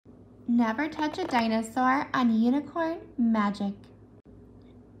Never touch a dinosaur on Unicorn Magic.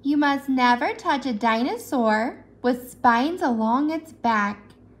 You must never touch a dinosaur with spines along its back.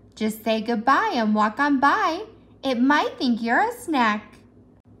 Just say goodbye and walk on by. It might think you're a snack.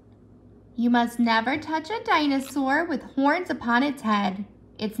 You must never touch a dinosaur with horns upon its head.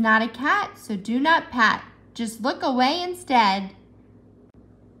 It's not a cat, so do not pat. Just look away instead.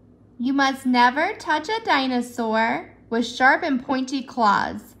 You must never touch a dinosaur with sharp and pointy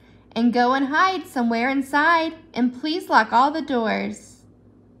claws. And go and hide somewhere inside, and please lock all the doors.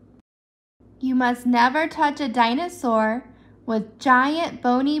 You must never touch a dinosaur with giant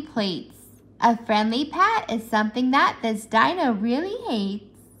bony plates. A friendly pat is something that this dino really hates.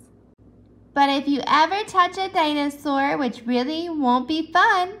 But if you ever touch a dinosaur, which really won't be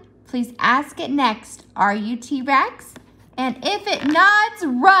fun, please ask it next, are you T-Rex? And if it nods,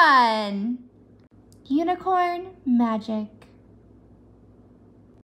 run! Unicorn Magic.